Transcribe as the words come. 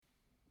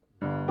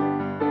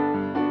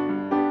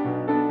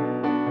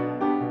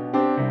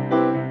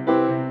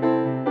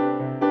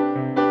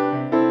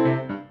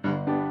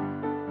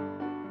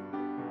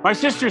My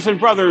sisters and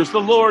brothers, the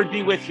Lord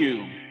be with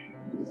you.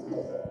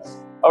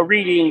 A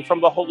reading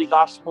from the Holy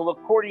Gospel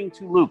according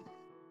to Luke.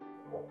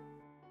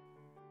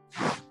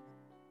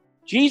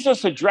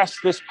 Jesus addressed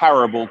this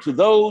parable to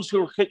those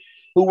who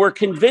were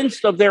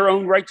convinced of their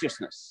own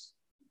righteousness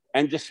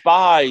and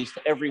despised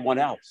everyone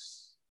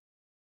else.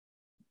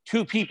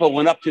 Two people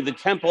went up to the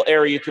temple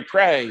area to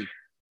pray.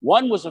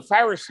 One was a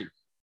Pharisee,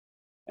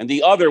 and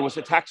the other was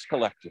a tax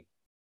collector.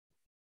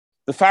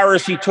 The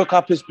Pharisee took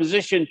up his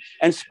position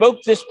and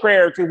spoke this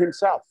prayer to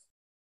himself.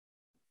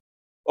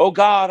 "Oh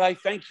God, I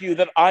thank you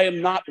that I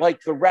am not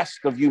like the rest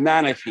of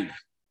humanity,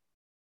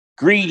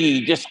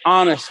 greedy,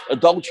 dishonest,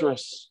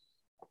 adulterous,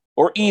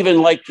 or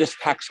even like this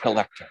tax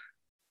collector.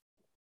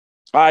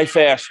 I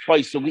fast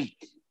twice a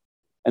week,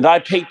 and I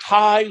pay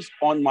tithes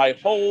on my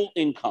whole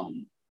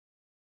income."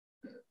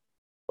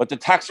 But the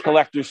tax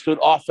collector stood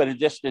off at a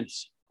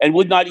distance and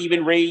would not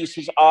even raise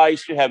his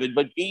eyes to heaven,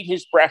 but beat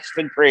his breast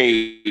and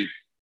prayed,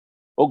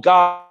 "Oh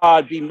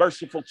God, be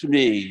merciful to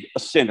me, a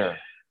sinner."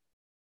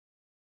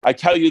 I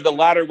tell you, the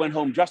latter went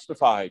home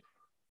justified,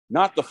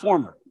 not the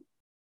former.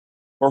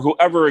 For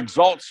whoever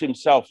exalts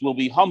himself will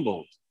be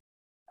humbled,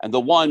 and the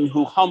one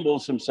who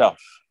humbles himself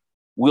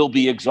will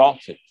be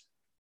exalted.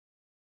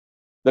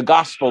 The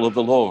gospel of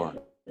the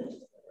Lord.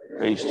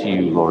 Praise to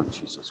you, Lord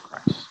Jesus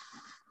Christ.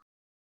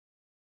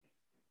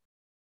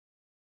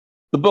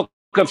 The book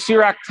of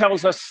Sirach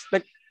tells us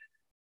that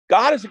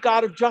God is a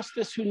God of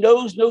justice who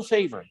knows no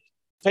favorites.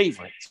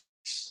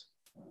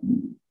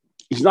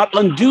 He's not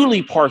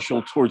unduly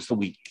partial towards the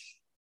weak,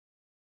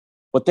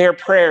 but their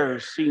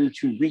prayers seem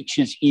to reach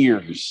his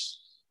ears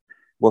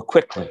more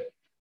quickly,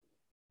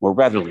 more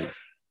readily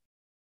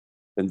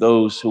than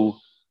those who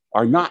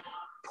are not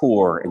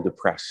poor and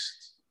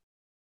depressed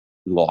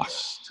and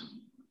lost.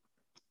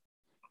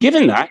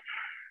 Given that,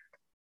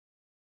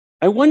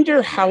 I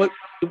wonder how it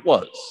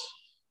was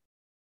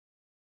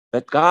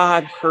that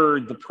God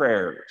heard the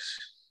prayers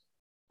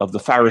of the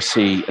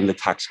Pharisee and the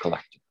tax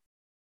collector.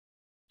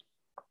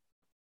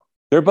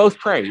 They're both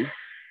praying,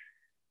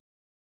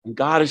 and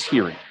God is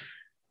hearing.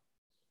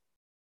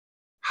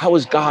 How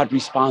is God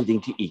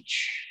responding to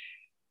each?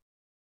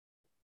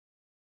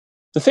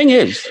 The thing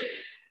is,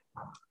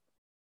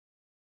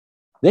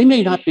 they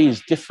may not be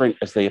as different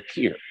as they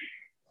appear.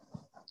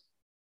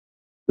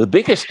 The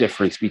biggest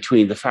difference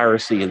between the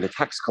Pharisee and the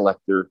tax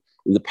collector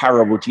in the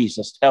parable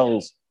Jesus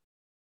tells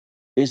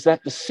is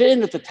that the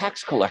sin of the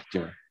tax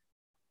collector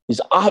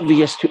is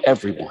obvious to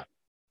everyone.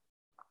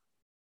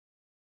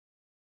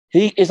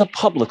 He is a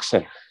public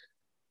sinner.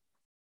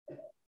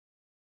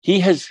 He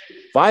has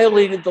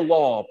violated the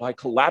law by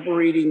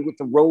collaborating with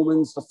the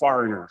Romans, the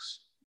foreigners,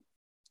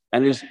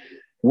 and is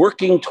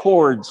working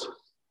towards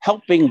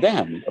helping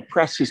them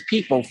oppress his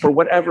people for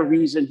whatever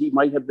reason he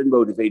might have been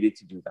motivated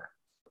to do that.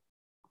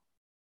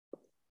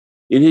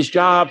 In his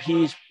job,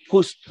 he's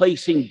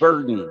placing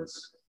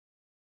burdens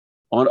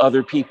on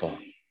other people.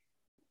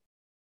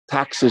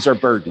 Taxes are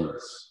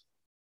burdens.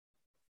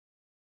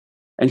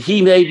 And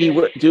he may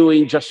be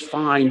doing just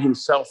fine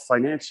himself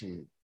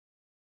financially,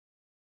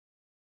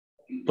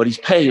 but he's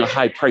paying a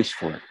high price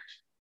for it.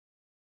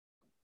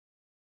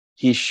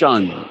 He's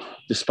shunned,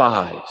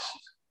 despised,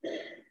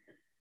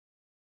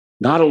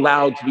 not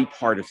allowed to be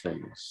part of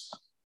things,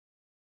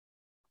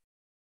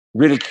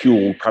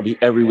 ridiculed probably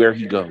everywhere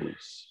he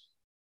goes.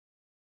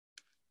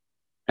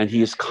 And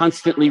he is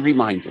constantly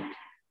reminded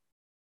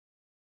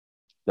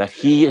that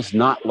he is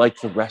not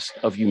like the rest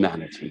of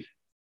humanity.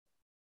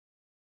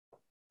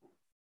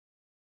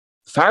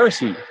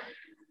 Pharisee,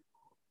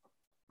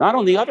 not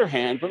on the other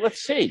hand, but let's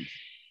see.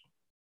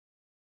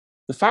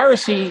 The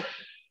Pharisee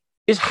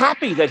is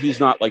happy that he's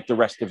not like the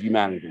rest of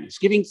humanity. He's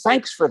giving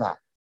thanks for that.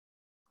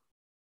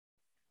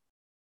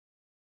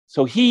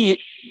 So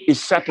he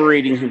is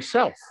separating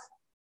himself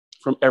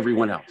from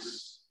everyone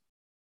else.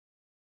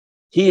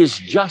 He is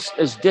just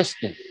as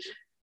distant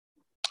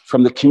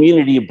from the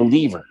community of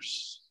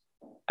believers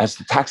as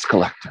the tax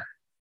collector.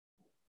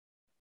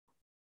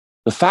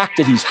 The fact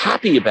that he's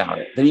happy about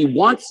it, that he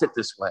wants it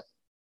this way,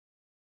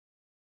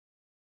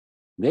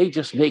 may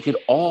just make it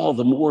all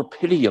the more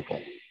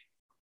pitiable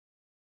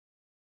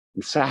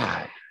and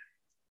sad.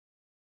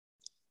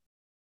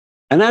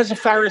 And as a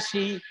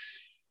Pharisee,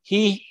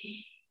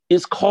 he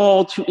is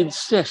called to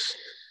insist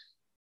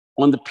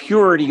on the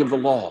purity of the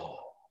law,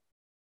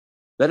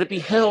 that it be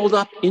held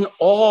up in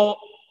all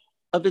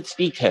of its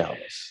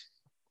details.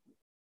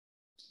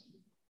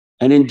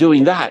 And in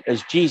doing that,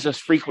 as Jesus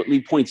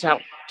frequently points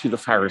out to the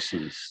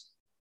Pharisees,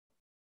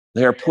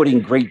 they are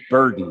putting great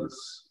burdens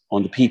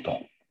on the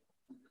people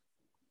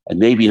and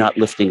maybe not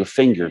lifting a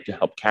finger to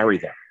help carry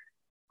them.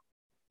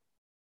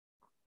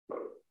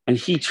 And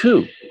he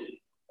too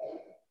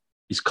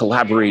is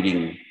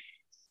collaborating,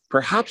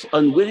 perhaps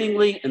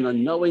unwittingly and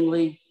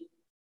unknowingly,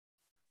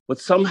 but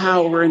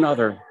somehow or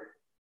another,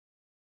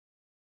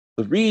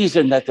 the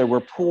reason that there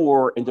were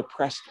poor and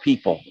depressed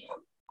people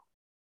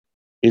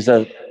is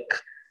a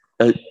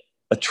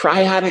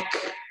triadic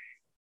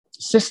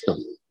system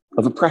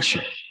of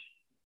oppression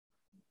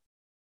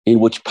in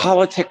which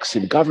politics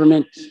and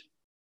government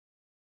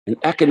and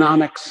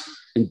economics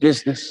and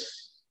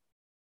business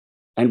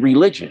and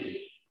religion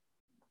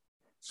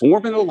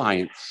form an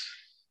alliance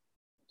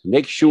to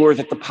make sure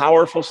that the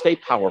powerful stay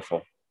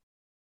powerful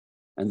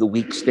and the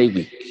weak stay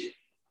weak.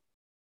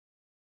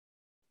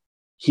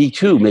 He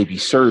too may be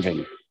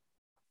serving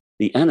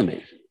the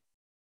enemy,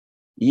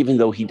 even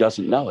though he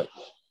doesn't know it,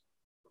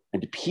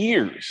 and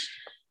appears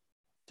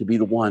to be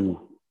the one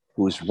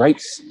who is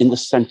right in the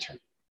center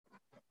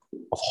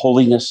of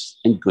holiness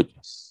and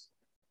goodness.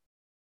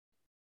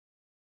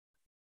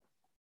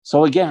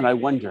 So again, I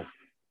wonder,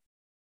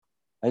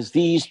 as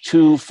these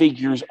two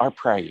figures are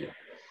praying,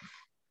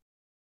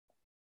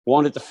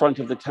 one at the front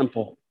of the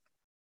temple,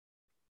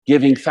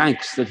 giving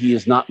thanks that he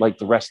is not like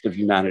the rest of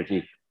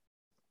humanity,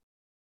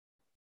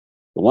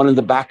 the one in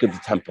the back of the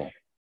temple,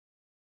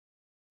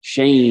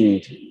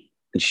 shamed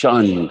and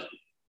shunned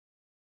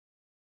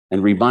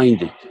and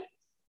reminded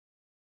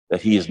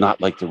that he is not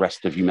like the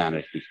rest of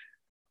humanity.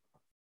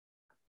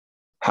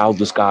 How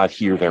does God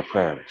hear their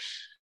prayers?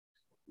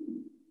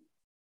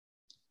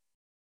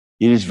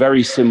 It is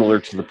very similar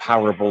to the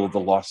parable of the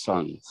lost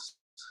sons,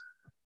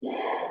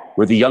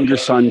 where the younger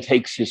son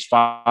takes his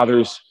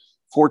father's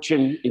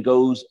fortune and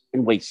goes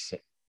and wastes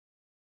it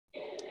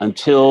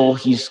until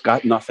he's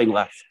got nothing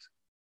left.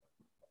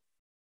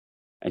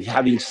 And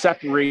having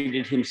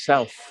separated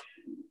himself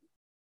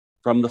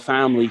from the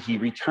family, he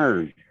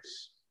returns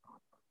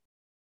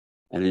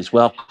and is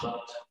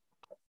welcomed.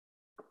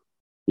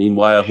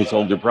 Meanwhile, his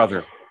older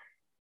brother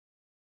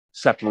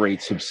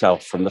separates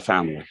himself from the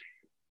family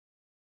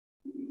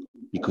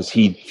because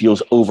he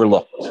feels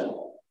overlooked,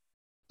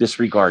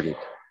 disregarded,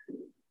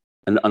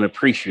 and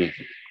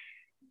unappreciated,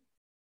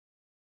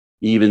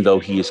 even though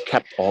he has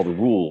kept all the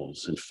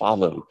rules and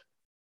followed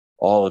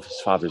all of his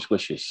father's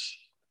wishes.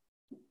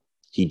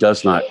 He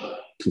does not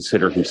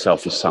consider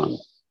himself a son,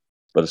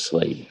 but a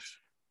slave.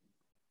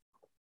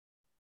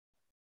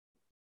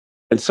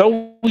 And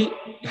so we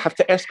have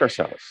to ask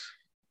ourselves,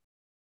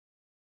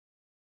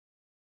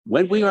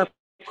 when we are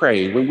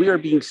praying, when we are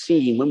being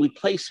seen, when we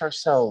place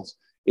ourselves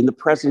in the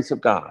presence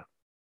of God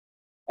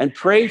and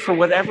pray for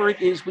whatever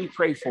it is we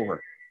pray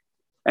for,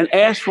 and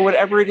ask for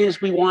whatever it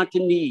is we want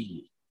and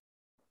need,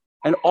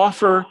 and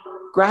offer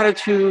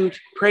gratitude,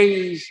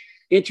 praise,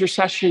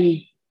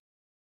 intercession,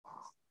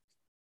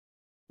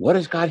 what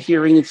is God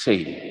hearing and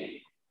saying?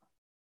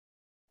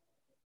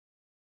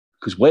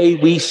 Because the way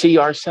we see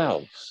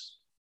ourselves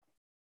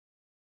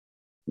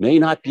may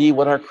not be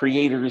what our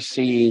Creator is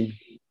seeing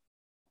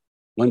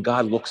when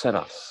God looks at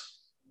us.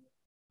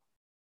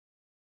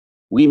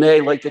 We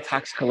may, like the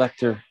tax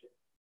collector,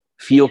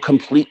 feel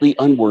completely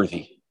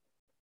unworthy.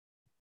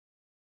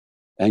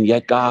 And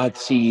yet God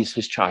sees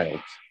his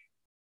child,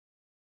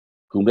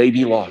 who may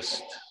be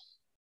lost,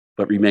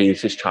 but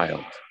remains his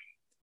child.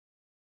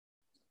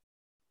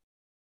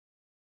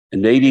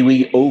 And maybe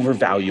we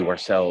overvalue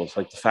ourselves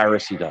like the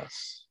Pharisee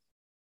does.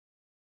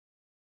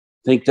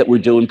 Think that we're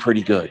doing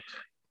pretty good,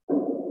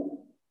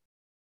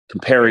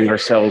 comparing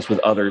ourselves with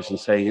others and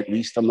saying, at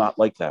least I'm not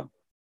like them.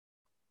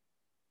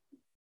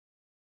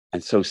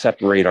 And so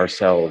separate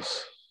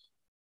ourselves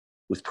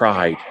with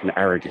pride and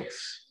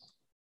arrogance.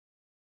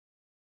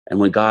 And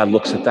when God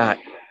looks at that,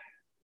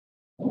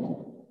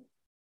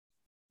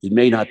 it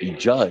may not be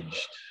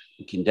judged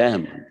and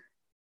condemned,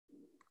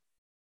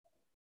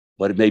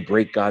 but it may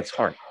break God's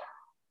heart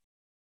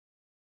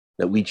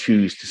that we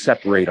choose to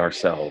separate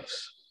ourselves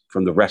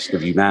from the rest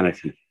of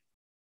humanity,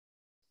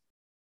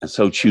 and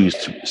so choose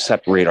to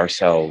separate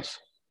ourselves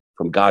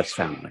from God's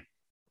family.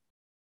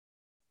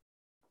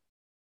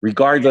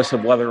 Regardless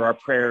of whether our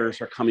prayers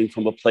are coming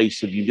from a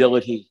place of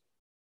humility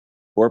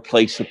or a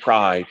place of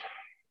pride,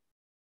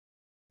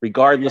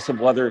 regardless of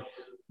whether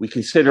we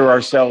consider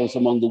ourselves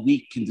among the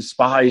weak and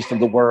despised of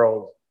the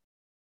world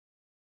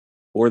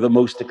or the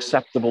most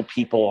acceptable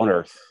people on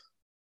earth,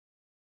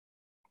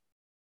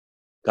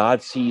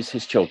 God sees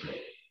his children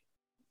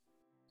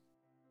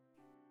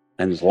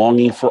and is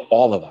longing for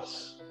all of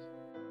us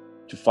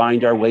to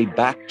find our way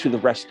back to the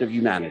rest of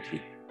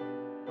humanity,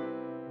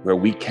 where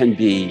we can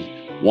be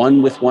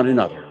one with one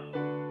another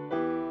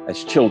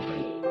as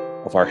children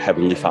of our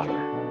Heavenly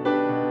Father.